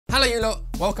Hello you lot,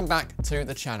 welcome back to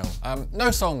the channel. No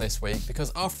song this week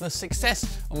because after the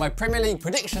success of my Premier League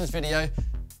predictions video,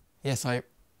 yes, I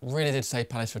really did say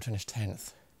Palace would finish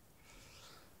 10th.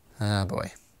 Ah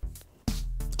boy.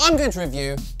 I'm going to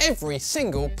review every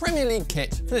single Premier League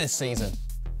kit for this season.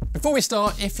 Before we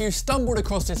start, if you stumbled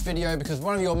across this video because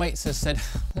one of your mates has said,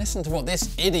 listen to what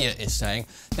this idiot is saying,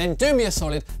 then do me a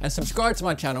solid and subscribe to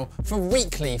my channel for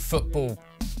weekly football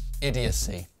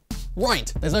idiocy.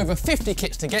 Right, there's over 50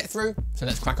 kits to get through, so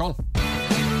let's crack on.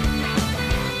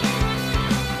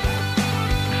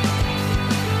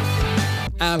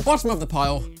 And bottom of the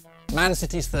pile, Man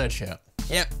City's third shirt.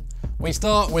 Yep, we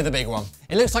start with a big one.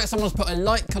 It looks like someone's put a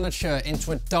light coloured shirt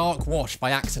into a dark wash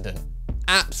by accident.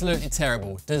 Absolutely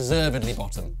terrible, deservedly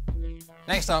bottom.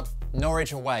 Next up,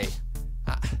 Norwich away.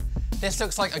 This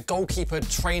looks like a goalkeeper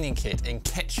training kit in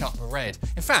ketchup red.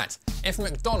 In fact, if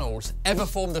McDonald's ever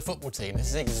formed a football team, this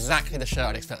is exactly the shirt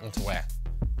I'd expect them to wear.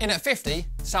 In at 50,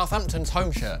 Southampton's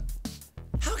home shirt.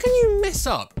 How can you mess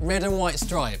up red and white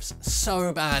stripes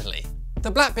so badly? The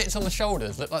black bits on the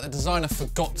shoulders look like the designer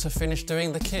forgot to finish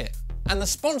doing the kit. And the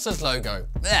sponsor's logo,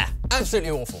 absolutely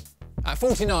awful. At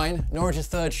 49, Norwich's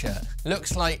third shirt.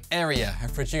 Looks like Area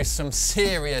have produced some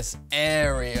serious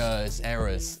errors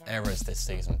this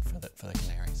season for the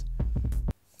Canaries.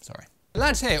 Sorry. The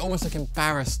lads here almost look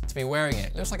embarrassed to be wearing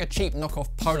it. Looks like a cheap knockoff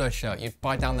polo shirt you'd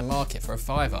buy down the market for a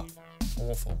 £5.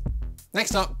 Awful.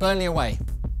 Next up, Burnley away.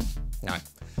 No.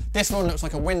 This one looks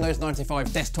like a Windows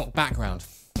 95 desktop background.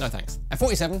 No thanks. At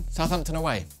 47, Southampton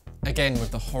away. Again with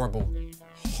the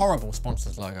horrible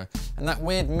sponsor's logo. And that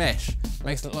weird mesh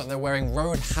makes it look like they're wearing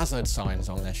road hazard signs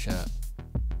on their shirt.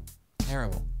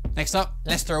 Terrible. Next up,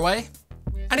 Leicester away.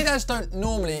 Adidas don't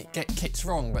normally get kits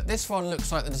wrong, but this one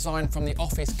looks like the design from the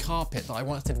office carpet that I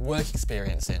once did work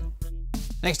experience in.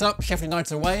 Next up, Sheffield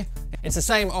United away. It's the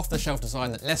same off-the-shelf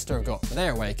design that Leicester have got for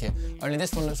their away kit, only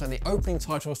this one looks like the opening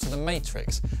titles to The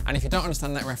Matrix. And if you don't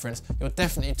understand that reference, you're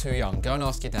definitely too young. Go and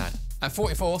ask your dad. At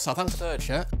 44, Southampton's third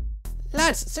shirt.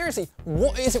 Lads, seriously,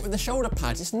 what is it with the shoulder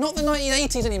pads? It's not the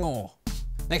 1980s anymore.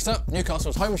 Next up,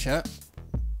 Newcastle's home shirt.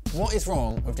 What is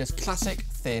wrong with just classic,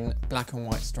 thin, black and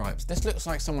white stripes? This looks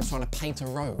like someone's trying to paint a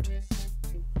road.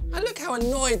 And look how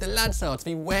annoyed the lads are to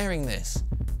be wearing this.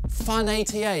 Fun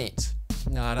 88.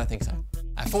 No, I don't think so.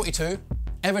 At 42,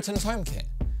 Everton's home kit.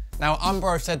 Now,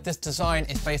 Umbro said this design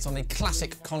is based on the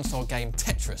classic console game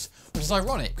Tetris, which is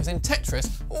ironic because in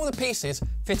Tetris, all the pieces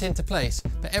fit into place,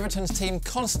 but Everton's team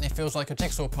constantly feels like a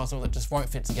jigsaw puzzle that just won't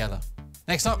fit together.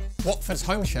 Next up, Watford's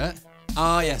home shirt.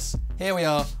 Ah yes, here we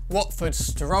are, Watford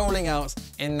strolling out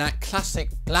in that classic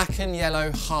black and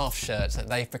yellow half shirt that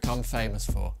they've become famous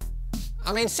for.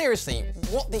 I mean, seriously,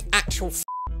 what the actual f***?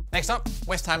 Next up,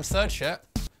 West Ham's third shirt.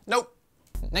 Nope.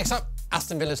 Next up,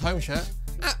 Aston Villa's home shirt.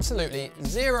 Absolutely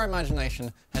zero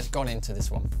imagination has gone into this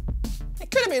one.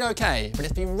 It could have been okay, but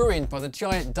it's been ruined by the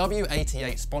giant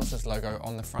W88 sponsors logo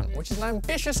on the front, which is an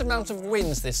ambitious amount of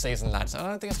wins this season, lads. I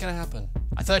don't think it's going to happen.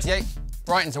 At 38,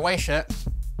 Brighton's away shirt.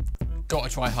 Got to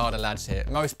try harder, lads here.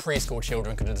 Most preschool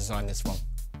children could have designed this one.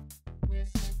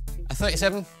 At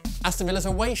 37, Aston Villa's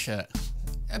away shirt.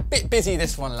 A bit busy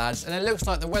this one, lads, and it looks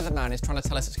like the weatherman is trying to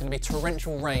tell us it's going to be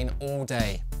torrential rain all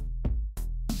day.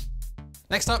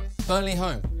 Next up, Burnley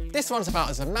home. This one's about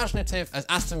as imaginative as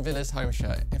Aston Villa's home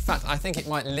shirt. In fact, I think it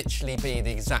might literally be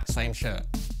the exact same shirt.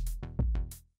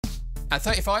 At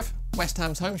 35, West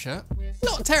Ham's home shirt.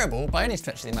 Not terrible by any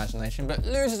stretch of the imagination, but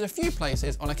loses a few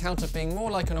places on account of being more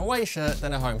like an away shirt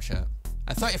than a home shirt.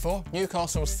 At 34,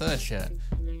 Newcastle's third shirt.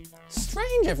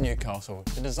 Strange of Newcastle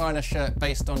to design a shirt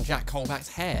based on Jack Colback's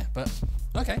hair, but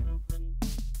okay.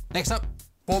 Next up,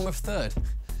 Bournemouth third.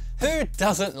 Who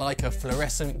doesn't like a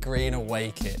fluorescent green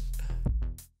away kit?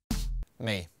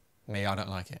 Me, I don't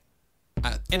like it.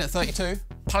 In at 32,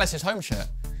 Palace's home shirt.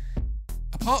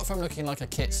 Apart from looking like a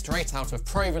kit straight out of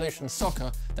Pro Evolution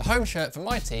Soccer, the home shirt for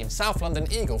my team, South London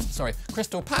Eagles,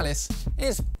 Crystal Palace,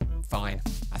 is fine.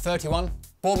 At 31,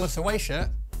 Bournemouth's away shirt.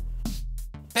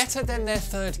 Better than their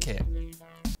third kit.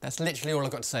 That's literally all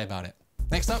I've got to say about it.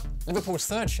 Next up, Liverpool's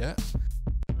third shirt.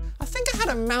 I think I had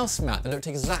a mouse mat that looked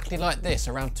exactly like this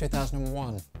around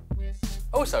 2001.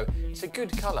 Also, it's a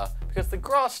good colour because the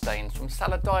grass stains from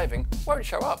salad diving won't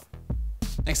show up.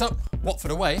 Next up, Watford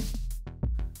away.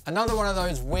 Another one of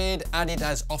those weird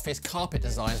Adidas office carpet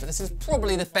designs, but this is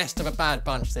probably the best of a bad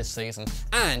bunch this season,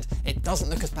 and it doesn't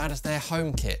look as bad as their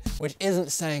home kit, which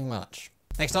isn't saying much.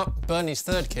 Next up, Burnley's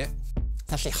third kit.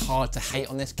 It's actually hard to hate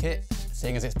on this kit,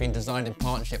 seeing as it's been designed in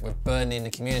partnership with Burnley and the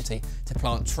community to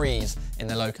plant trees in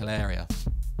the local area.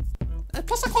 And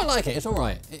plus I quite like it, it's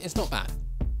alright, it's not bad.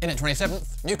 In at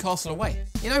 27th, Newcastle away.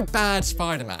 You know bad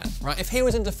Spider-Man, right? If he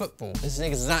was into football, this is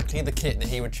exactly the kit that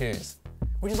he would choose.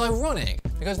 Which is ironic,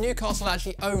 because Newcastle are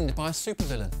actually owned by a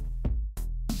supervillain.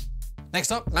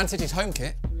 Next up, Man City's home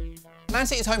kit. Man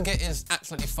City's home kit is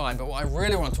absolutely fine, but what I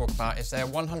really want to talk about is their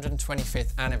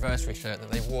 125th anniversary shirt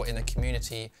that they wore in a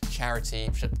community, charity,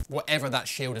 whatever that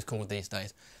shield is called these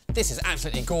days. This is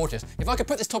absolutely gorgeous. If I could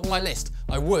put this top of my list,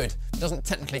 I would. It doesn't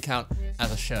technically count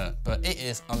as a shirt, but it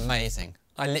is amazing.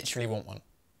 I literally want one.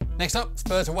 Next up,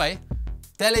 Spurs away.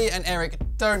 Deli and Eric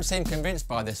don't seem convinced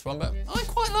by this one, but I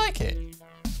quite like it.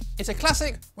 It's a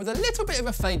classic with a little bit of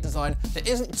a fade design that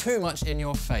isn't too much in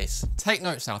your face. Take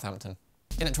note, Southampton.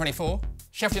 In at 24,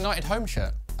 Sheffield United home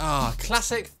shirt. Ah,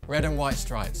 classic red and white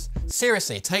stripes.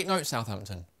 Seriously, take note,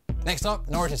 Southampton. Next up,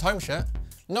 Norwich's home shirt.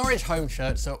 Norwich home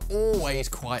shirts are always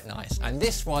quite nice, and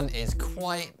this one is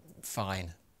quite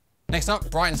fine. Next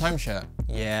up, Brighton's home shirt.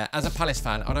 Yeah, as a Palace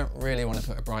fan, I don't really want to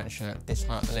put a Brighton shirt this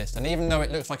high up the list, and even though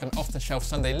it looks like an off-the-shelf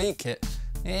Sunday League kit,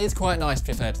 it is quite nice to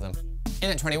be fair to them. In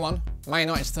at 21, Man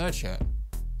United's third shirt.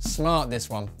 Smart this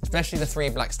one, especially the 3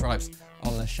 black stripes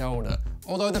on the shoulder.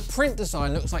 Although the print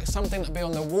design looks like something that'd be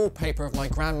on the wallpaper of my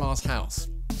grandma's house.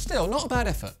 Still, not a bad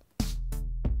effort.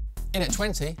 In at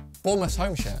 20, Bournemouth's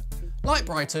home shirt. Like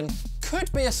Brighton,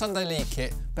 could be a Sunday League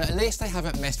kit, but at least they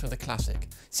haven't messed with the classic.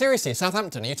 Seriously,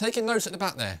 Southampton, are you taking notes at the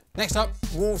back there? Next up,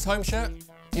 Wolves home shirt.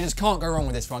 You just can't go wrong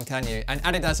with this one, can you? And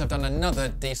Adidas have done another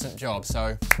decent job,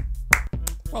 so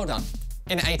well done.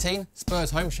 In at 18, Spurs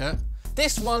home shirt.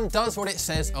 This one does what it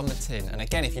says on the tin, and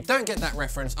again, if you don't get that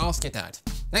reference, ask your dad.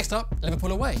 Next up,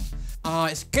 Liverpool away.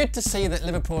 It's good to see that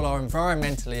Liverpool are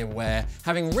environmentally aware,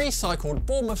 having recycled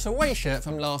Bournemouth's away shirt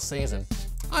from last season.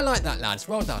 I like that, lads,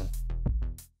 well done.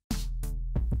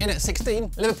 In at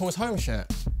 16, Liverpool's home shirt.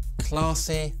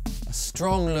 Classy, a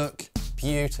strong look,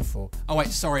 beautiful. Oh wait,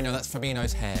 sorry, no, that's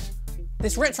Fabinho's hair.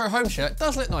 This retro home shirt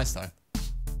does look nice though.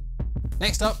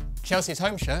 Next up, Chelsea's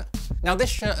home shirt. Now this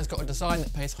shirt has got a design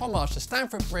that pays homage to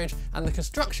Stamford Bridge and the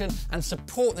construction and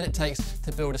support that it takes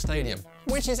to build a stadium.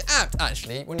 Which is apt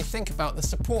actually when you think about the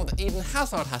support that Eden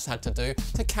Hazard has had to do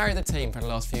to carry the team for the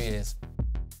last few years.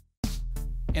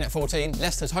 In at 14,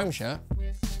 Leicester's home shirt.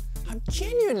 I'm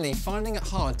genuinely finding it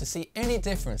hard to see any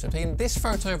difference between this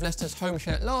photo of Leicester's home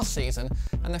shirt last season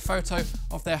and the photo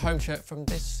of their home shirt from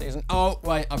this season. Oh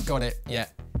wait, I've got it, yeah.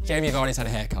 Jamie Vardy's had a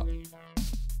haircut.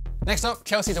 Next up,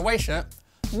 Chelsea's away shirt.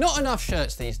 Not enough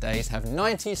shirts these days have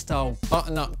 90s style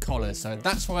button-up collars, so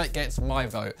that's why it gets my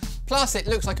vote. Plus, it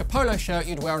looks like a polo shirt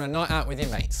you'd wear on a night out with your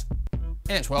mates.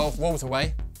 In at 12, Wolves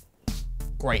away.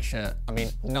 Great shirt. I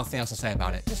mean, nothing else to say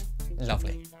about it. Just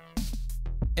lovely.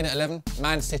 In at 11,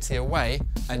 Man City away.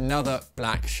 Another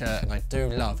black shirt, and I do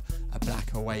love a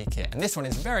black away kit. And this one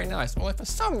is very nice, although for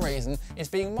some reason it's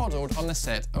being modelled on the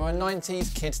set of a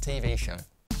 90s kids TV show.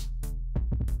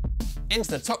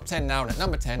 Into the top 10 now, and at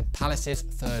number 10, Palace's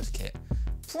third kit.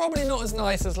 Probably not as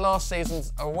nice as last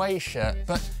season's away shirt,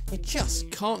 but you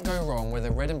just can't go wrong with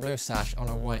a red and blue sash on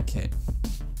a white kit.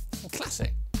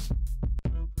 Classic.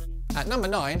 At number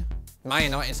 9, Man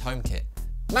United's home kit.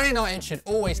 Man United should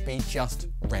always be just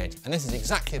red, and this is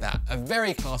exactly that, a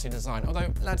very classy design, although,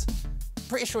 lads,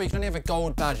 pretty sure you can only have a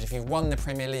gold badge if you've won the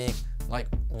Premier League, like,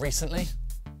 recently.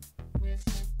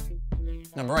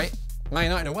 Number 8, Man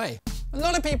United away. A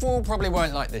lot of people probably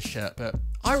won't like this shirt, but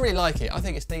I really like it. I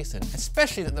think it's decent,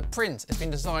 especially that the print has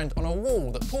been designed on a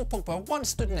wall that Paul Pogba once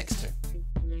stood next to.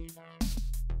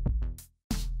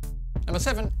 Number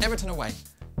 7, Everton away.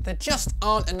 There just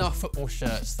aren't enough football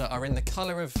shirts that are in the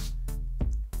colour of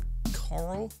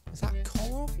coral? Is that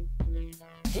coral?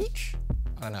 Peach?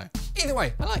 I don't know. Either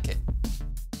way, I like it.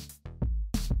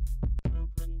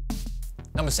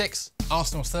 Number 6,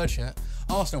 Arsenal's third shirt.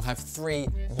 Arsenal have 3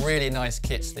 really nice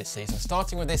kits this season,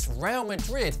 starting with this Real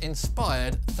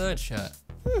Madrid-inspired third shirt.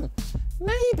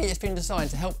 Maybe it's been designed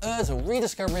to help Ozil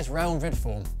rediscover his Real Madrid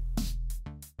form.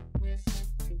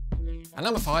 And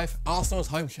number 5, Arsenal's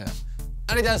home shirt.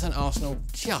 Adidas and Arsenal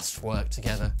just work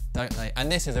together, don't they?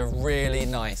 And this is a really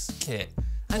nice kit.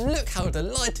 And look how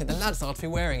delighted the lads are to be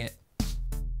wearing it.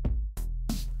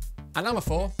 And number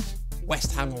 4,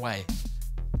 West Ham away.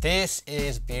 This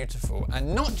is beautiful,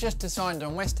 and not just designed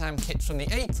on West Ham kits from the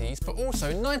 80s, but also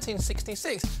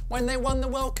 1966 when they won the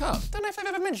World Cup. Don't know if I've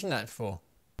ever mentioned that before.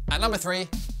 At number 3,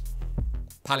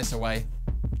 Palace away.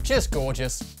 Just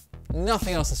gorgeous.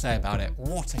 Nothing else to say about it.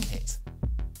 What a kit.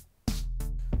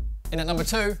 In at number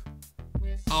 2,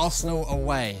 Arsenal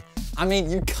away. I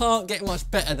mean, you can't get much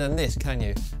better than this, can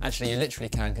you? Actually, you literally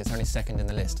can, because it's only second in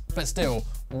the list. But still,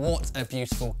 what a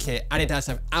beautiful kit. Adidas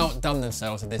have outdone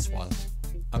themselves with this one.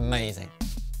 Amazing.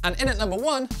 And in at number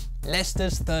 1,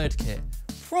 Leicester's third kit.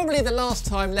 probably the last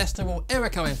time Leicester will ever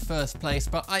come in first place,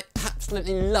 but I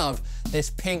absolutely love this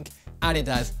pink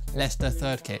Adidas Leicester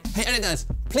third kit. Hey Adidas,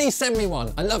 please send me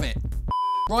one, I love it.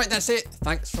 Right, that's it.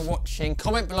 Thanks for watching.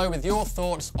 Comment below with your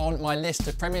thoughts on my list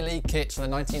of Premier League kits for the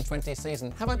 1920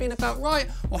 season. Have I been about right,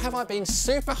 or have I been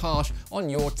super harsh on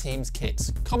your team's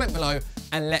kits? Comment below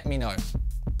and let me know.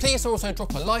 Please also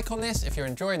drop a like on this if you're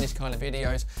enjoying these kind of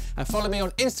videos, and follow me on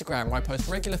Instagram where I post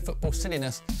regular football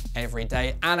silliness every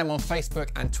day, and I'm on Facebook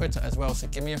and Twitter as well, so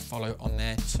give me a follow on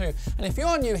there too. And if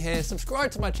you're new here, subscribe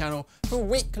to my channel for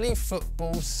weekly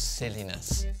football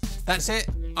silliness. That's it,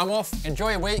 I'm off,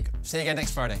 enjoy your week, see you again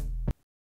next Friday.